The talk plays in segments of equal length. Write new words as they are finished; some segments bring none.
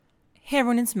Hey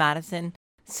everyone, it's Madison.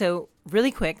 So,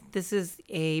 really quick, this is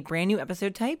a brand new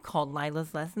episode type called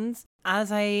Lila's Lessons.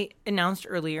 As I announced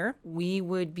earlier, we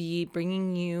would be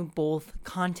bringing you both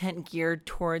content geared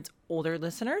towards older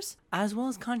listeners as well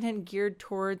as content geared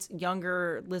towards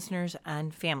younger listeners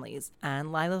and families.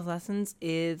 And Lila's Lessons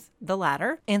is the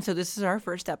latter. And so this is our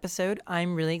first episode.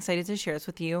 I'm really excited to share this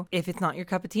with you. If it's not your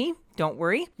cup of tea, don't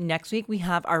worry. Next week we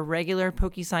have our regular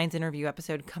PokeScience interview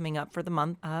episode coming up for the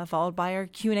month, followed by our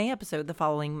Q&A episode the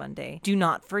following Monday. Do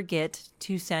not forget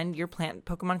to send your plant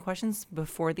Pokemon questions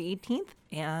before the 18th.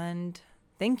 And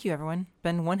thank you, everyone.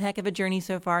 Been one heck of a journey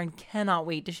so far and cannot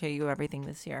wait to show you everything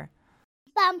this year.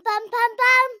 Bum, bum, bum,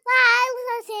 bum,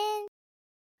 Lila's Lessons.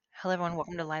 Hello, everyone.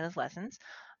 Welcome to Lila's Lessons.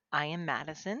 I am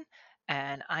Madison,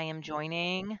 and I am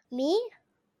joining... Me?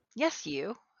 Yes,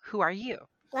 you. Who are you?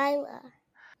 Lila.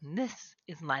 This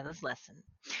is Lila's Lesson.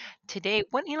 Today,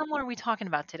 what animal are we talking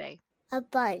about today? A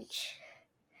bunch.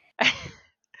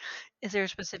 Is there a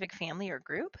specific family or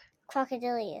group?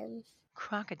 Crocodilians.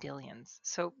 Crocodilians.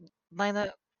 So,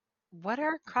 Lila, what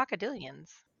are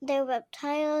crocodilians? They're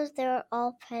reptiles. They're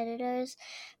all predators.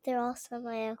 They're all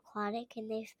semi-aquatic,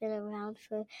 and they've been around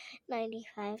for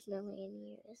 95 million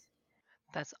years.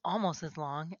 That's almost as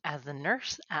long as the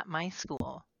nurse at my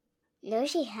school. No,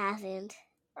 she hasn't.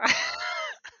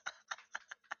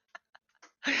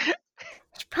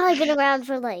 She's probably been around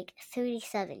for like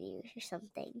 37 years or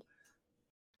something.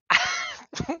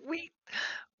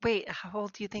 Wait, how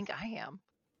old do you think I am?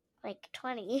 Like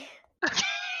 20.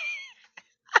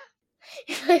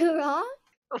 Am I wrong?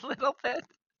 A little bit.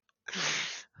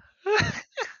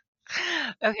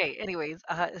 Okay, anyways,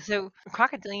 so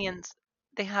crocodilians,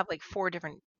 they have like 4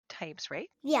 different types, right?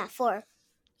 Yeah, 4.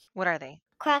 What are they?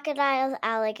 Crocodiles,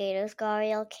 alligators,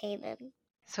 gharial, caiman.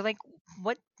 So, like,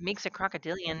 what makes a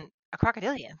crocodilian a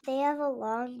crocodilian? They have a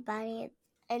long body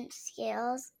and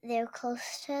scales. They're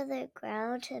close to the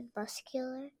ground and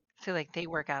muscular. So, like, they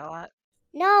work out a lot?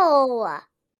 No!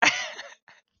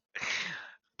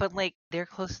 But, like, they're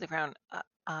close to the ground.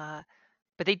 But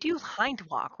they do hind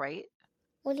walk, right?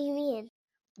 What do you mean?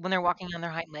 When they're walking on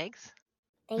their hind legs?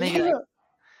 They They do, like, do.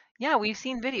 yeah, we've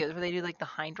seen videos where they do, like, the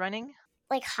hind running.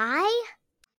 Like high?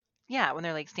 Yeah, when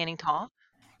they're, like, standing tall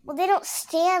Well, they don't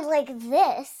stand like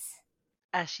this.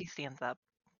 as she stands up.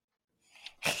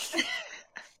 They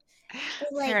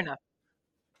Fair like enough.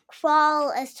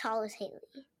 crawl as tall as Haley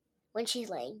when she's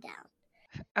laying down.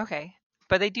 Okay.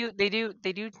 But they do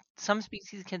some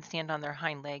species can stand on their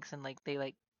hind legs and, like, they,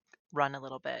 like, run a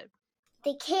little bit.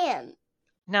 They can.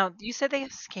 Now, you said they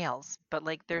have scales, but,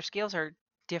 like, their scales are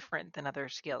different than other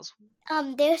scales.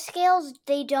 Their scales,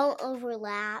 they don't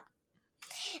overlap.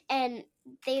 And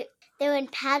they're in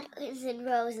patterns and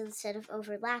rows instead of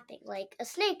overlapping, like a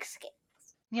snake's scale.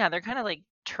 Yeah, they're kind of like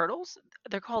turtles.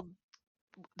 They're called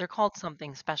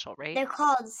something special, right? They're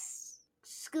called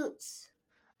scoots.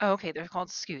 Oh, okay, they're called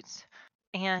scoots.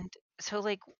 And so,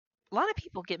 like, a lot of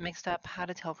people get mixed up how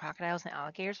to tell crocodiles and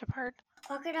alligators apart.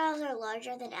 Crocodiles are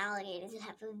larger than alligators and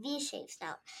have a V-shaped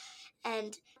snout,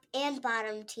 and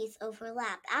bottom teeth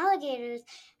overlap. Alligators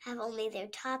have only their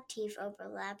top teeth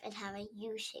overlap and have a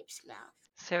U-shaped mouth.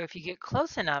 So if you get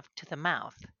close enough to the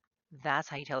mouth, that's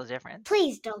how you tell the difference.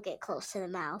 Please don't get close to the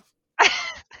mouth.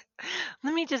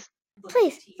 Let me just...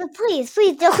 Please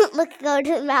don't go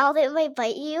to the mouth. It might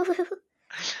bite you.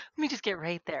 Let me just get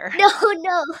right there. No,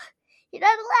 you're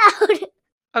not allowed.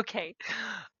 Okay.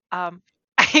 I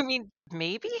mean,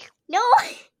 maybe? No.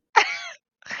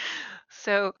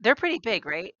 So they're pretty big,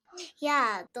 right?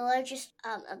 Yeah, the largest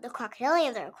of the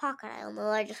crocodilians are a crocodile, and the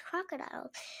largest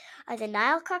crocodiles are the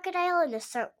Nile crocodile and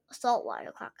the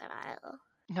saltwater crocodile.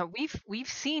 No, we've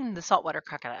seen the saltwater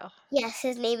crocodile. Yes,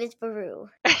 his name is Baru.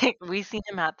 We've seen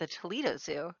him at the Toledo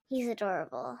Zoo. He's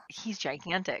adorable. He's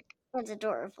gigantic. That's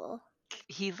adorable.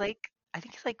 He's like, I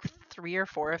think he's like 3 or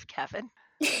 4 of Kevin.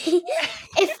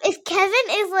 if Kevin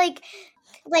is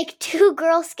like 2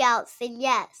 Girl Scouts, then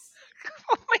yes.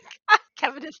 Oh my God,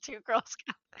 Kevin is 2 Girl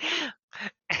Scouts.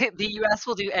 The U.S.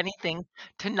 will do anything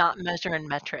to not measure in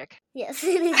metric. Yes,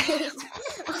 it is.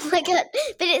 Oh my God,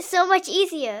 but it's so much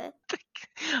easier.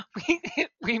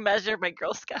 We measure by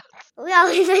Girl Scouts. We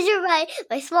always measure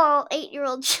by small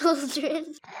 8-year-old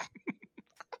children.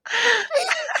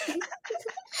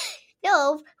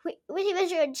 No, we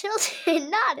measure in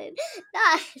children, not in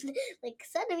like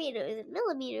centimeters and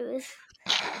millimeters.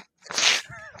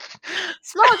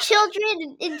 Small children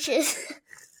in inches.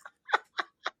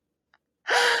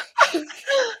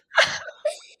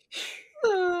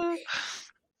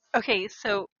 Okay,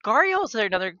 so gharials are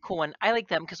another cool one. I like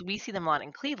them because we see them a lot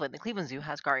in Cleveland. The Cleveland Zoo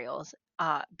has gharials,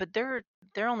 but they're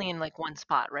they're only in like one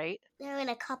spot, right? They're in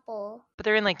a couple. But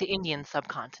they're in like the Indian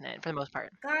subcontinent for the most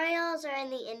part. Gharials are in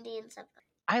the Indian subcontinent.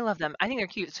 I love them. I think they're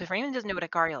cute. So if anyone doesn't know what a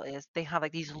gharial is, they have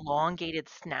like these elongated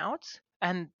snouts,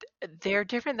 and they're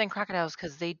different than crocodiles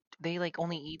because they like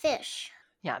only eat. Fish.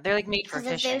 Yeah, they're like made for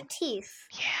Because of their fishing. teeth.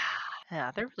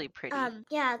 Yeah, they're really pretty.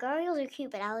 Yeah, gharials are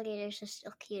cute, but alligators are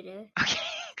still cuter. Okay.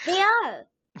 They are.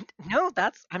 No,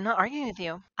 I'm not arguing with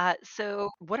you. So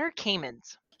what are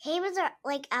caimans? Caimans are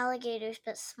like alligators,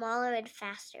 but smaller and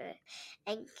faster,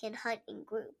 and can hunt in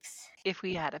groups. If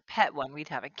we had a pet one, we'd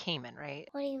have a caiman, right?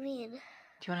 What do you mean?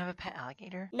 Do you want to have a pet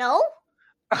alligator? No?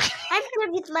 Okay. I'm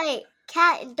gonna get my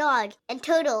cat and dog and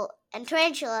turtle and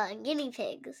tarantula and guinea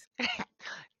pigs.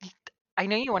 I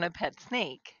know you want a pet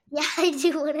snake, Yeah, I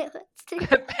do want to.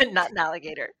 but not an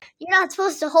alligator. You're not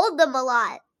supposed to hold them a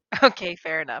lot. Okay,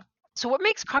 fair enough. So what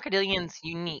makes crocodilians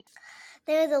unique?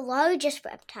 They're the largest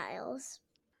reptiles.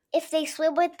 If they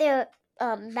swim with their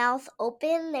mouth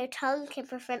open, their tongue can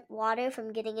prevent water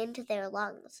from getting into their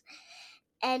lungs.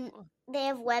 And they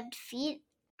have webbed feet.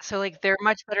 So like they're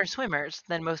much better swimmers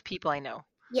than most people I know.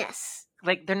 Yes.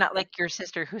 Like they're not like your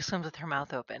sister who swims with her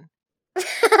mouth open.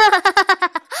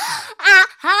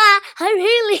 I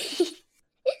really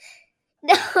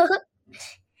no.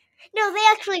 No, they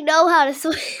actually know how to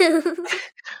swim.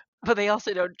 But they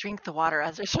also don't drink the water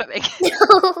as they're swimming. No,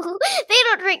 they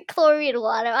don't drink chlorine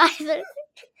water either.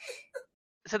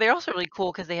 So they're also really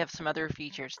cool because they have some other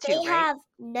features too, They right? have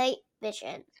night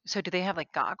vision. So do they have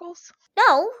like goggles?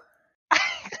 No,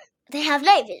 they have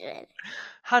night vision.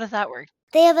 How does that work?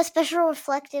 They have a special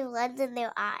reflective lens in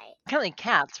their eye. Kind of like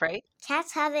cats, right?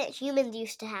 Cats have it. Humans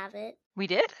used to have it. We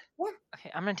did? Yeah.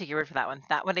 Okay, I'm gonna take your word for that one.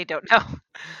 That one I don't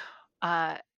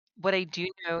know. What I do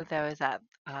know though is that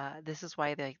this is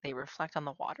why they reflect on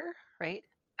the water, right?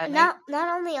 At night.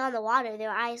 Not only on the water, their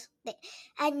eyes.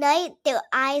 At night, their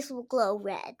eyes will glow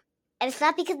red, and it's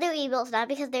not because they're evil. It's not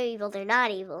because they're evil. They're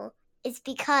not evil. It's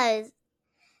because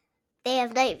they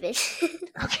have night vision.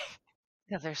 Okay.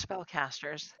 Because they're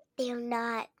spellcasters. They are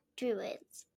not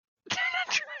druids They're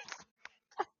not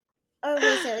or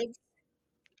wizards.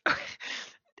 Okay.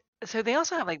 So they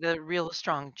also have like the real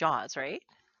strong jaws, right?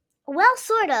 Well,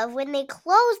 sort of. When they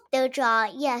close their jaw,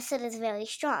 yes, it is very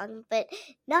strong, but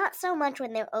not so much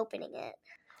when they're opening it.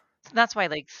 So that's why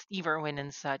like Steve Irwin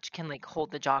and such can like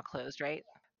hold the jaw closed, right?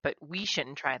 But we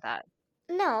shouldn't try that.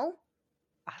 No,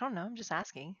 I don't know. I'm just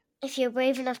asking. if you're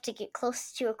brave enough to get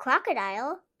close to a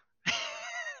crocodile,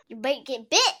 you might get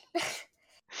bit.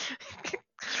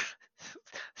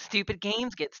 Stupid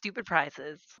games get stupid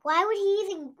prizes. Why would he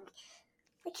even...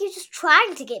 Like, he was just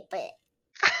trying to get bit.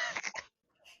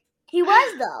 He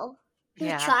was, though. He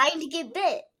was Yeah. trying to get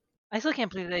bit. I still can't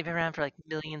believe they've been around for like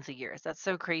millions of years. That's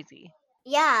so crazy.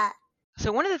 Yeah.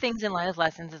 So one of the things in Lila's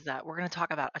lessons is that we're going to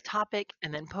talk about a topic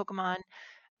and then Pokemon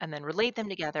and then relate them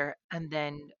together and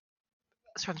then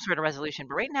some sort of resolution.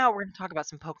 But right now we're going to talk about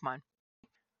some Pokemon.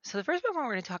 So the first Pokemon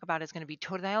we're going to talk about is going to be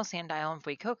Totodile, Sandile, and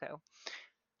Fuecoco.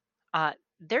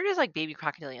 They're just like baby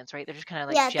crocodilians, right? They're just kind of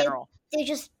like Yeah, general. They're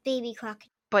just baby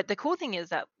crocodiles. But the cool thing is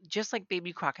that just like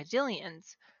baby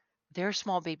crocodilians, they're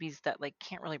small babies that like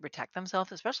can't really protect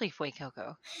themselves, especially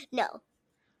Fuecoco. No.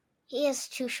 He has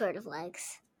too short of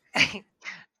legs.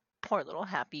 Poor little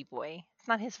happy boy. It's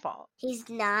not his fault. He's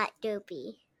not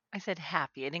dopey. I said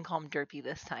happy. I didn't call him derpy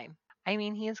this time. I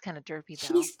mean, he is kind of derpy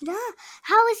though. He's not.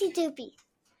 How is he dopey?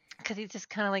 Because he's just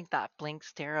kind of like that blank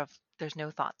stare of there's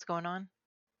no thoughts going on.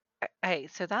 Hey,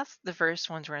 so that's the first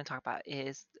ones we're going to talk about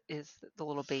is the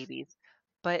little babies.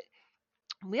 But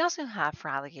we also have for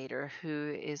alligator,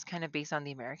 who is kind of based on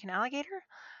the American alligator.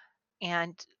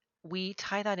 And we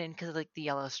tie that in because of like the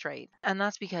yellow stripe. And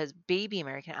that's because baby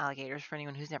American alligators, for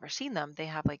anyone who's never seen them, they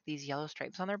have like these yellow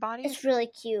stripes on their bodies. It's really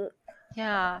cute.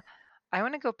 Yeah. I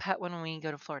want to go pet one when we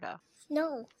go to Florida.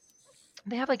 No.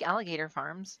 They have like alligator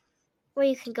farms. Where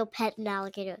you can go pet an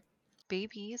alligator.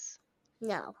 Babies.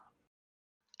 No.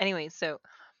 Anyway, so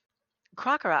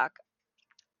Crocorock,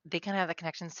 they kind of have the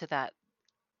connections to that.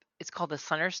 It's called the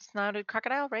slender-snouted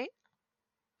crocodile, right?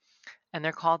 And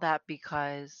they're called that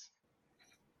because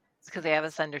they have a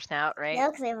slender snout, right?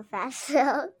 No, because they have a fast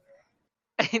snout.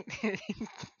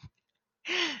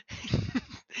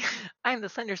 I'm the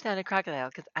slender-snouted crocodile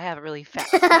because I have a really fat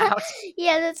snout.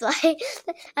 Yeah, that's why.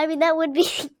 I mean, that would be...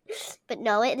 But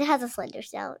no, it has a slender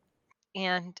snout.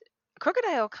 And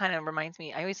crocodile kind of reminds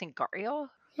me, I always think gharial.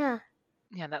 Yeah.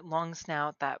 Yeah, that long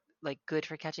snout, that like good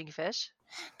for catching fish.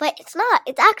 But it's not.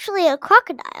 It's actually a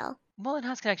crocodile. Well, it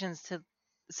has connections to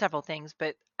several things,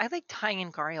 but I like tying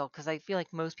in gharial because I feel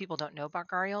like most people don't know about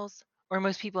gharials, or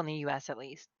most people in the U.S. at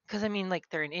least. Because I mean, like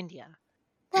they're in India.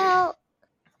 Well,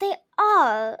 they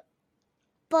are.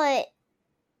 But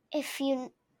if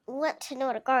you want to know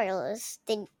what a gharial is,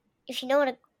 then if you know what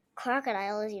a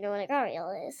crocodile is, you know what a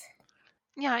gharial is.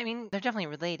 Yeah, I mean, they're definitely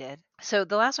related. So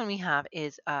the last one we have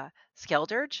is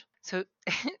Skeldurge. So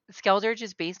Skeldurge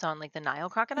is based on like the Nile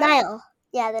crocodile. Nile.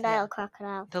 Yeah, the Yeah. Nile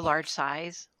crocodile. The large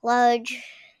size. Large.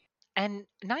 And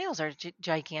Niles are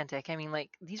gigantic. I mean, like,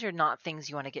 these are not things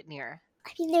you want to get near.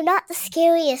 I mean, they're not the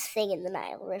scariest thing in the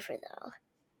Nile River, though.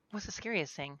 What's the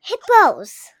scariest thing?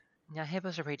 Hippos. Yeah,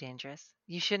 hippos are pretty dangerous.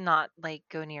 You should not, like,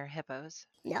 go near hippos.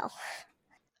 No.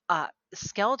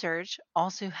 Skeldurge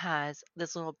also has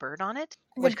this little bird on it,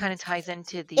 The- which kind of ties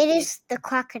into the... It is the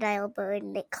crocodile bird,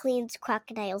 and it cleans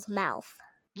crocodile's mouth.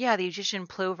 Yeah, the Egyptian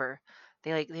plover.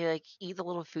 They eat the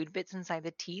little food bits inside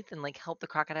the teeth and like help the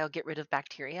crocodile get rid of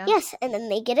bacteria. Yes, and then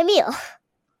they get a meal.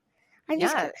 I'm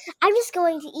Yeah. just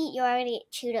going to eat your already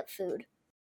chewed up food.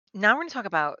 Now we're going to talk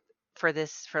about for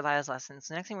Lila's lessons.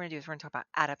 The next thing we're going to do is we're going to talk about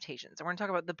adaptations. And we're going to talk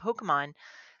about the Pokemon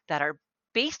that are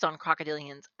based on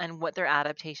crocodilians and what their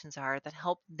adaptations are that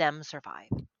help them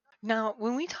survive. Now,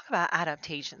 when we talk about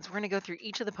adaptations, we're going to go through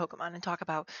each of the Pokemon and talk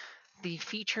about the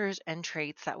features and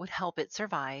traits that would help it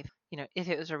survive, you know, if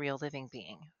it was a real living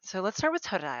being. So let's start with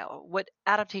Totodile. What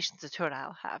adaptations does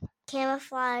Totodile have?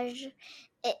 Camouflage.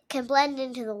 It can blend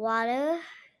into the water.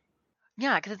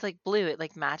 Yeah, because it's like blue. It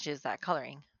like matches that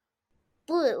coloring.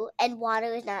 Blue, and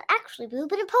water is not actually blue,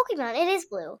 but in Pokemon it is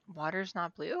blue. Water's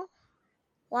not blue?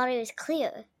 Water is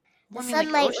clear. The Well, I mean, like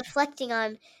sunlight ocean. reflecting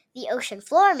on the ocean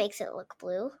floor makes it look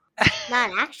blue.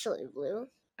 Not actually blue.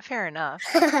 Fair enough.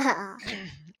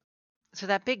 So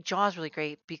that big jaw is really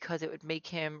great because it would make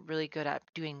him really good at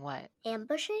doing what?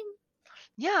 Ambushing?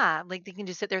 Yeah, like they can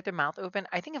just sit there with their mouth open.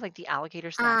 I think of like the alligator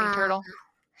snapping turtle.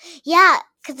 Yeah,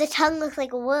 because the tongue looks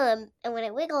like a worm, and when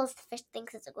it wiggles, the fish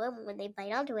thinks it's a worm, and when they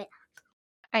bite onto it.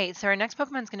 All right, so our next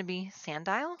Pokemon is going to be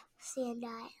Sandile.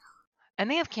 Sandile.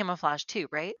 And they have camouflage too,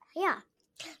 right? Yeah.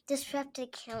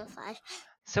 Disrupted camouflage.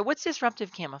 So what's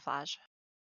disruptive camouflage?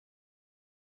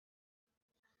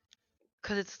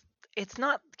 Because it's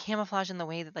not camouflage in the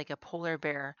way that like a polar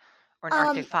bear or an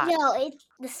Arctic fox. No, it's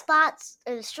the spots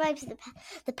or the stripes,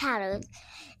 the patterns.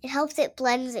 It helps it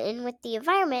blends in with the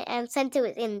environment, and since it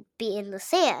would be in the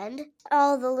sand,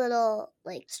 all the little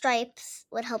like stripes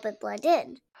would help it blend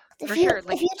in. For sure,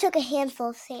 like, if you took a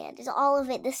handful of sand, is all of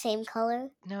it the same color?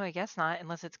 No, I guess not,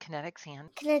 unless it's kinetic sand.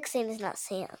 Kinetic sand is not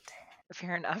sand.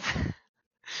 Fair enough.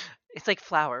 It's like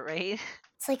flour, right?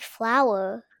 It's like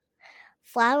flour.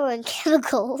 Flour and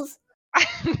chemicals.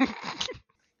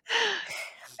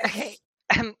 Okay.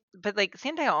 But like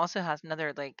Sandile also has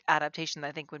another like adaptation that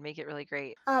I think would make it really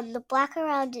great. The black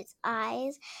around its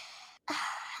eyes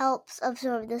helps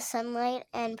absorb the sunlight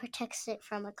and protects it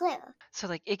from a glare. So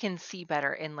like it can see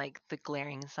better in like the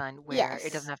glaring sun where Yes.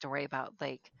 it doesn't have to worry about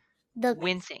like The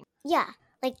wincing. Yeah,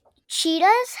 like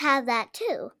cheetahs have that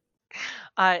too.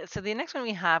 So the next one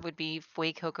we have would be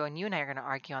Fuecoco, and you and I are going to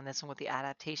argue on this one what the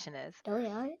adaptation is. No, we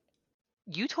aren't.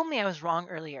 You told me I was wrong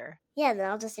earlier. Yeah, then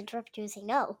I'll just interrupt you and say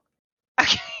no.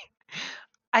 Okay.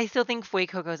 I still think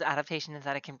Fuecoco's adaptation is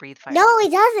that it can breathe fire. No,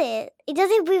 it doesn't. It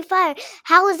doesn't breathe fire.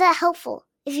 How is that helpful?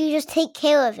 If you just take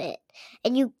care of it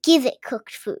and you give it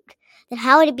cooked food, then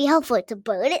how would it be helpful to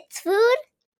burn its food?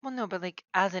 Well, no, but like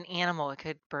as an animal, it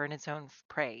could burn its own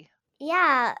prey.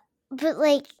 Yeah, but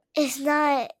like it's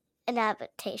not an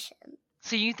adaptation.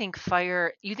 So you think if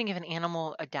an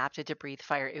animal adapted to breathe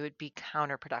fire, it would be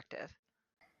counterproductive?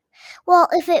 Well,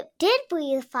 if it did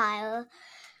breathe fire,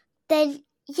 then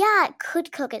yeah, it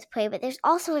could cook its prey, but there's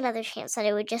also another chance that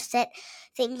it would just set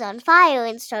things on fire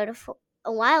and start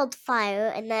a wildfire,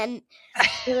 and then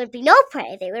there would be no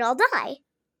prey. They would all die.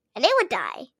 And they would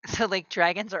die. So like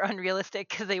dragons are unrealistic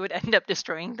because they would end up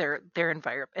destroying their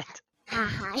environment.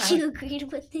 Haha, you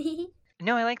agreed with me.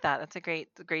 No, I like that. That's a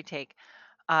great take.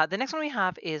 The next one we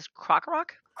have is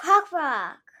Krokorok.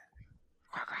 Krokorok.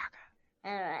 Krokorok.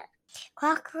 Alright.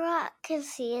 Krokorok can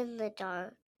see in the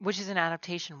dark. Which is an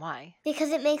adaptation. Why? Because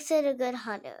it makes it a good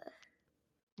hunter.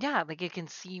 Yeah, like it can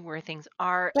see where things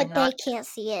are. But they can't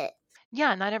see it.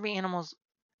 Yeah, not every animal's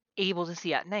able to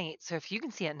see at night. So if you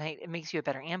can see at night, it makes you a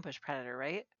better ambush predator,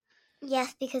 right?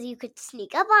 Yes, because you could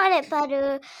sneak up on it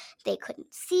better. They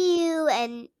couldn't see you,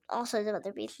 and all sorts of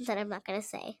other reasons that I'm not going to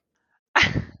say.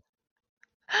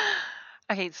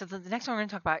 Okay, so the next one we're going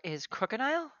to talk about is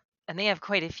Crocodile, and they have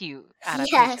quite a few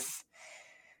adaptations.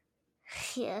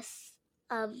 Yes.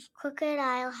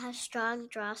 Crocodile has strong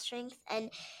draw strength,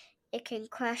 and it can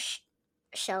crush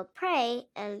shell prey,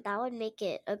 and that would make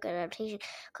it a good adaptation.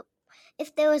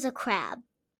 If there was a crab,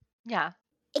 yeah,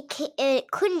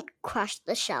 it couldn't crush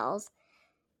the shells,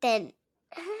 then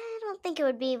I don't think it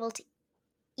would be able to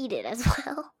eat it as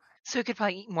well. So it could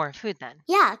probably eat more food then.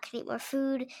 Yeah, it can eat more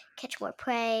food, catch more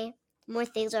prey, more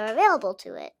things are available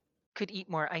to it. Could eat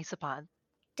more isopods.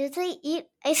 Do they eat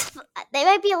ice? They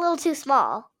might be a little too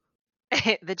small.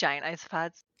 The giant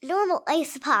isopods. Normal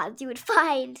isopods you would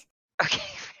find, Okay.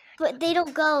 but they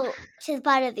don't go to the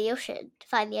bottom of the ocean to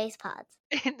find the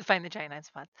isopods. Find the giant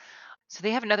isopods. So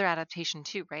they have another adaptation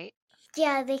too, right?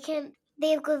 Yeah, they can. They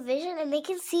have good vision and they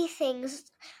can see things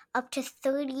up to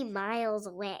 30 miles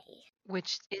away.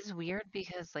 Which is weird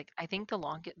because like I think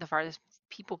the farthest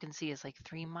people can see is like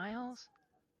 3 miles.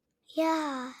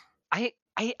 Yeah. I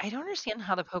don't understand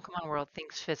how the Pokemon world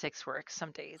thinks physics works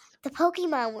some days. The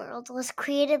Pokemon world was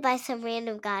created by some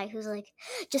random guy who's like,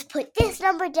 just put this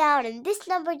number down and this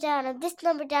number down and this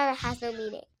number down. It has no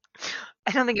meaning.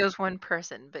 I don't think it was one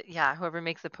person, but yeah, whoever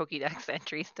makes the Pokédex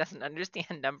entries doesn't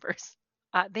understand numbers.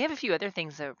 They have a few other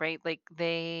things though, right? Like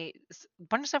a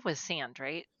bunch of stuff with sand,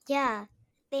 right? Yeah.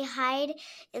 They hide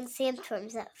in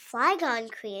sandstorms that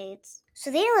Flygon creates. So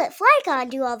they let Flygon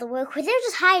do all the work where they're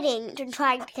just hiding and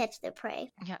trying to catch their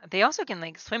prey. Yeah, they also can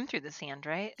like swim through the sand,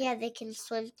 right? Yeah, they can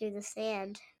swim through the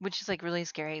sand. Which is like really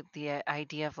scary. The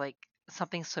idea of like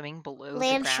something swimming below the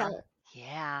Land ground. shark.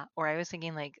 Yeah. Or I was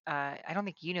thinking like I don't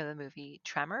think you know the movie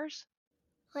Tremors.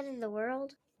 What in the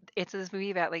world? It's this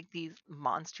movie about like these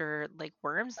monster like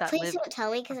worms that Please live. don't tell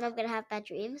me because then I'm going to have bad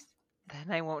dreams. Then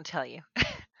I won't tell you.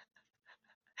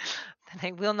 Then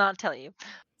I will not tell you.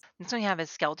 This one you have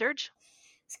is Skeldurge.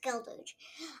 Skeldurge.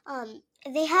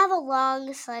 They have a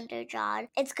long, slender jaw.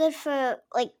 It's good for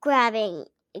like grabbing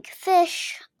like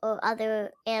fish or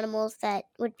other animals that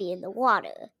would be in the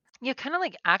water. Yeah, kind of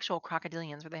like actual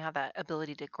crocodilians where they have that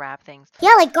ability to grab things.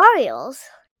 Yeah, like Garioles.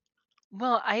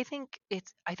 Well, I think there's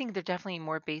definitely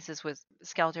more basis with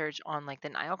Skeldurge on like the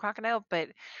Nile crocodile, but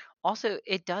also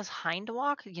it does hind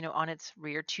walk, on its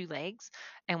rear two legs.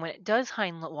 And when it does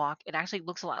hind walk, it actually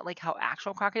looks a lot like how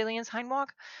actual crocodilians hind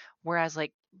walk. Whereas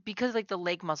like because like the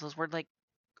leg muscles were like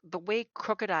the way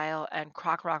crocodile and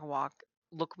croc walk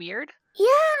look weird. Yeah.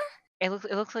 It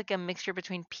looks like a mixture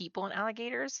between people and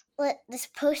alligators. Let this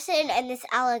person and this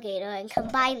alligator and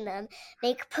combine them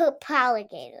make poop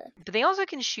alligator. But they also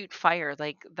can shoot fire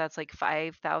like that's like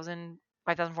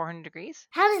 5,400 degrees.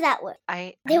 How does that work?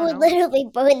 I They don't would know. literally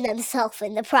burn themselves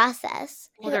in the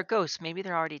process. Well, they're ghosts. Maybe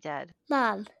they're already dead.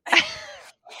 Mom.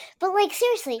 But like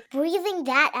seriously, breathing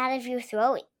that out of your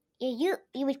throat, you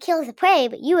would kill the prey,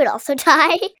 but you would also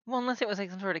die. Well, unless it was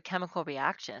like some sort of chemical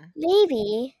reaction.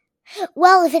 Maybe.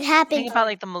 Well, if it happened, Think about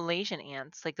like the Malaysian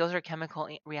ants. Like those are chemical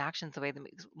reactions the way the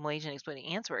Malaysian exploding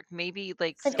ants work. Maybe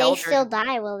like but they still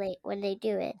die when they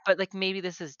do it. But like maybe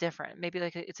this is different. Maybe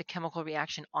like it's a chemical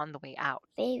reaction on the way out.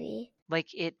 Maybe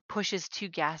Like it pushes two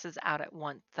gases out at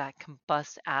once that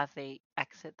combust as they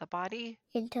exit the body.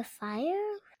 into fire.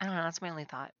 I don't know. That's my only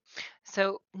thought.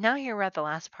 So now here we're at the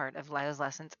last part of Lila's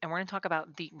lessons, and we're going to talk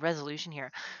about the resolution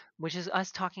here, which is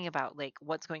us talking about like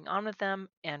what's going on with them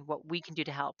and what we can do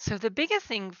to help. So the biggest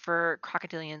thing for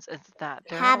crocodilians is that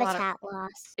there are a lot of Habitat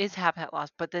loss. is habitat loss,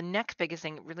 but the next biggest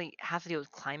thing really has to do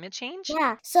with climate change.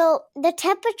 Yeah. So the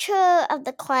temperature of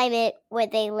the climate where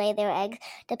they lay their eggs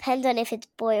depends on if it's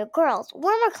boy or girls.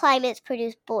 Warmer climates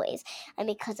produce boys, and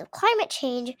because of climate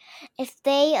change, if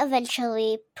they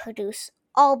eventually produce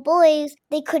all boys,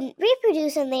 they couldn't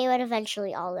reproduce and they would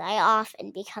eventually all die off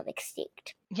and become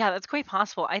extinct. Yeah, that's quite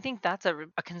possible. I think that's a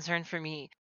concern for me.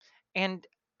 And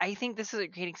I think this is a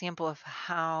great example of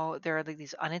how there are like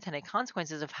these unintended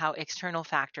consequences of how external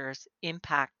factors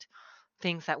impact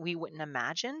things that we wouldn't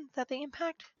imagine that they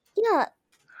impact. Yeah.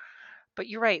 But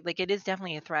you're right, like it is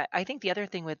definitely a threat. I think the other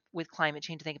thing with climate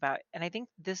change to think about, and I think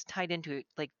this tied into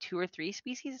like two or three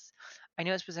species. I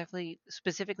know it's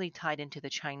specifically tied into the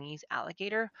Chinese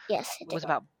alligator. Yes, it It was did.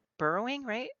 about burrowing,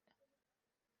 right?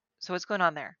 So what's going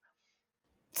on there?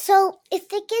 So if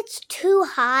it gets too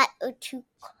hot or too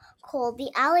cold, the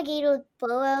alligator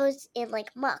burrows in like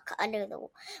muck under the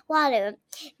water.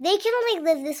 They can only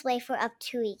live this way for up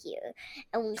to a year.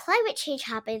 And when climate change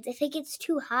happens, if it gets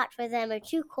too hot for them or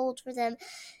too cold for them,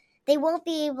 they won't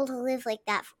be able to live like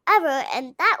that forever.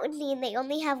 And that would mean they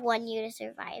only have 1 year to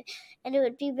survive. And it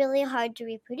would be really hard to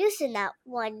reproduce in that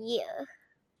 1 year.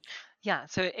 Yeah,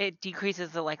 so it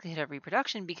decreases the likelihood of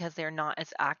reproduction because they're not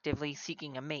as actively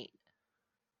seeking a mate.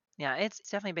 Yeah, it's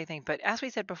definitely a big thing. But as we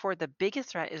said before, the biggest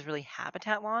threat is really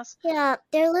habitat loss. Yeah,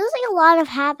 they're losing a lot of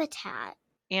habitat.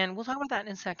 And we'll talk about that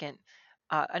in a second.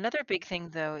 Another big thing,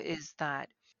 though, is that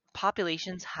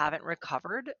populations haven't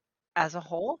recovered as a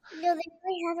whole. No, they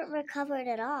really haven't recovered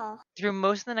at all. Through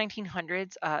most of the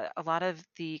 1900s, a lot of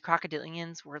the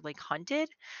crocodilians were like hunted.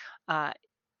 Uh,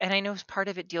 and I know part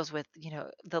of it deals with,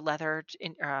 the leather,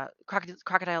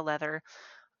 crocodile leather,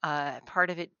 Part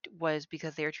of it was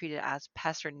because they were treated as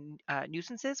pests or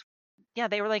nuisances. Yeah,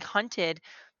 they were like hunted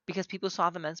because people saw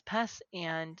them as pests.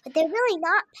 And But they're really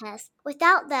not pests.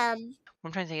 Without them, what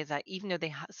I'm trying to say is that even though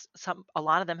they a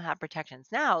lot of them have protections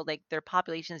now, like their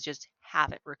populations just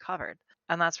haven't recovered,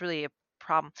 and that's really a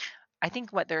problem. I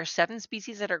think there are 7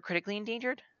 species that are critically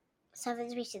endangered. 7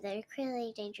 species that are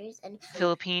critically dangerous, and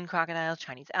Philippine crocodiles,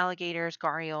 Chinese alligators,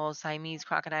 gharials, Siamese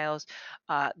crocodiles,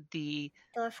 the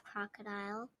dwarf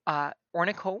crocodile.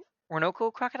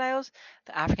 Orinoco crocodiles,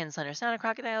 the African slender snout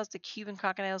crocodiles, the Cuban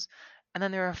crocodiles, and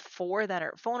then there are 4 that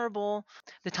are vulnerable: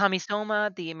 the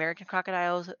Tomisoma, the American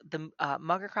crocodiles, the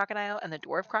mugger crocodile, and the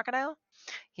dwarf crocodile.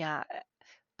 Yeah,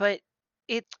 but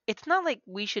it's not like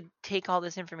we should take all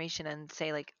this information and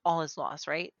say like all is lost,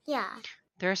 right? Yeah.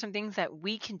 There are some things that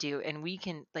we can do, and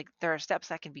there are steps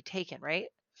that can be taken, right?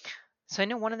 So I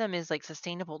know one of them is like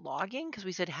sustainable logging, because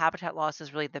we said habitat loss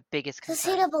is really the biggest concern.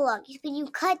 Sustainable logging, when you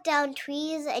cut down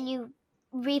trees and you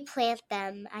replant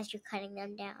them as you're cutting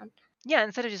them down. Yeah,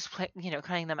 instead of just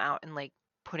cutting them out and like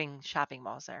putting shopping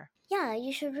malls there. Yeah,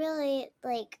 you should really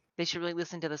They should really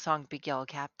listen to the song Big Yellow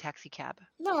Taxi Cab.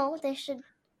 No, they should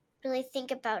really think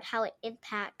about how it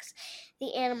impacts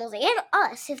the animals and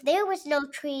us. If there was no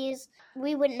trees,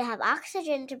 we wouldn't have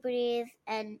oxygen to breathe,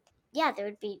 and yeah, there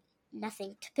would be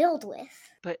nothing to build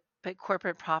with. But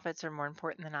corporate profits are more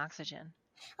important than oxygen.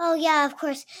 Oh yeah, of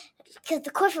course,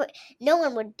 because no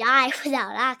one would die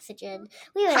without oxygen.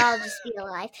 We would all just be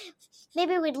alive.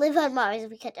 Maybe we'd live on Mars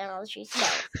if we cut down all the trees. No.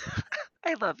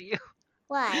 I love you.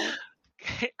 Why?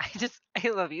 I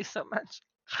love you so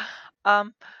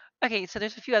much. Okay, so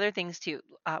there's a few other things too.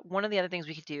 One of the other things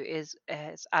we could do is,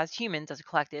 as humans, as a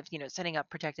collective, setting up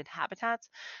protected habitats.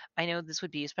 I know this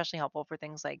would be especially helpful for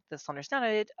things like the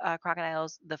slender-snouted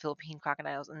crocodiles, the Philippine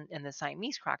crocodiles, and the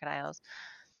Siamese crocodiles.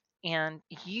 And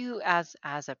you, as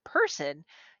a person,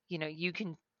 you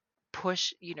can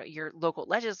push, your local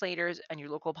legislators and your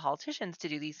local politicians to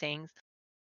do these things.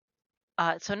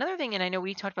 So another thing, and I know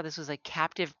we talked about this, was like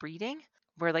captive breeding,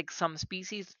 where like some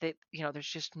species that there's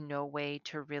just no way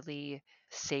to really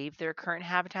save their current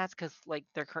habitats because like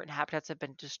their current habitats have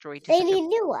been destroyed. They need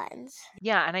new ones.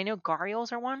 Yeah, and I know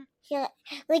gharials are one. Yeah,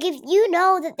 like if you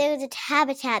know that there's a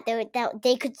habitat that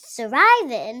they could survive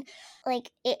in,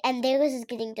 and theirs is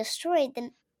getting destroyed,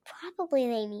 then probably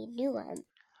they need new ones.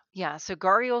 Yeah, so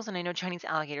gharials, and I know Chinese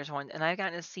alligators are one, and I've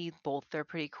gotten to see both. They're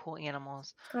pretty cool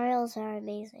animals. Gharials are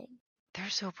amazing. They're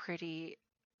so pretty.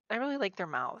 I really like their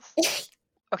mouths.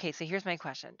 Okay, so here's my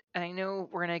question. And I know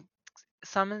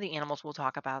some of the animals we'll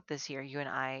talk about this year, you and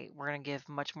I, we're going to give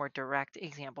much more direct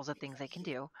examples of things they can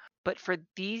do. But for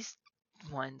these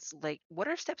ones, like, what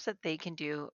are steps that they can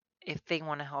do if they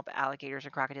want to help alligators or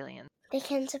crocodilians? They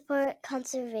can support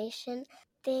conservation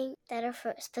things that are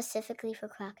specifically for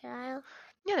crocodile.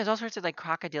 Yeah, there's all sorts of like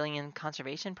crocodilian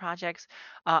conservation projects.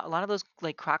 A lot of those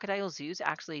like crocodile zoos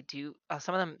actually do.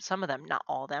 Some of them, not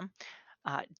all of them,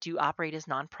 do operate as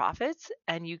nonprofits,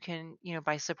 and you can,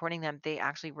 by supporting them, they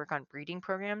actually work on breeding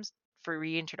programs for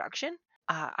reintroduction.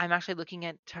 I'm actually looking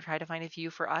to try to find a few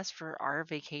for us for our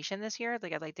vacation this year.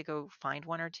 Like, I'd like to go find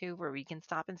 1 or 2 where we can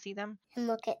stop and see them. And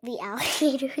look at the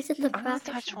alligators and the I want crocodiles.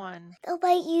 to touch one. They'll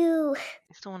bite you.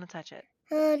 I still want to touch it.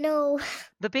 No.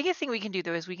 The biggest thing we can do,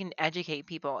 though, is we can educate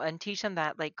people and teach them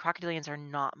that, like, crocodilians are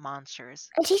not monsters.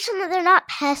 And teach them that they're not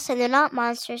pests and they're not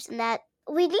monsters and that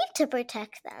we need to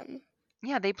protect them.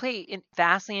 Yeah, they play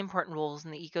vastly important roles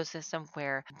in the ecosystem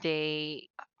where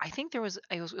I think it was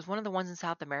one of the ones in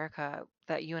South America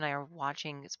that you and I are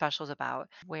watching specials about,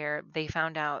 where they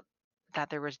found out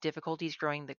that there was difficulties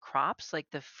growing the crops, like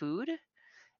the food,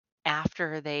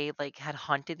 after they like had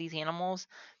hunted these animals,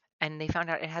 and they found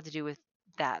out it had to do with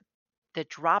that the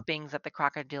droppings that the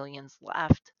crocodilians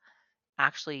left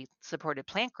actually supported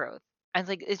plant growth. And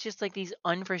it's just like these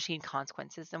unforeseen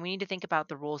consequences, and we need to think about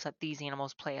the roles that these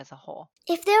animals play as a whole.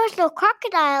 If there was no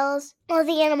crocodiles, all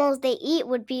the animals they eat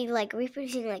would be like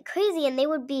reproducing like crazy, and they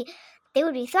would be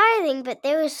thriving, but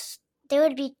there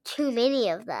would be too many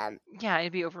of them. Yeah,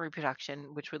 it'd be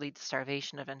overreproduction, which would lead to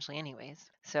starvation eventually anyways.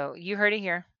 So you heard it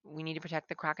here. We need to protect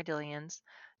the crocodilians.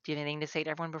 Do you have anything to say to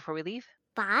everyone before we leave?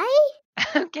 Bye.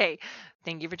 Okay.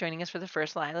 Thank you for joining us for the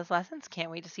first Lila's Lessons.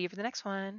 Can't wait to see you for the next one.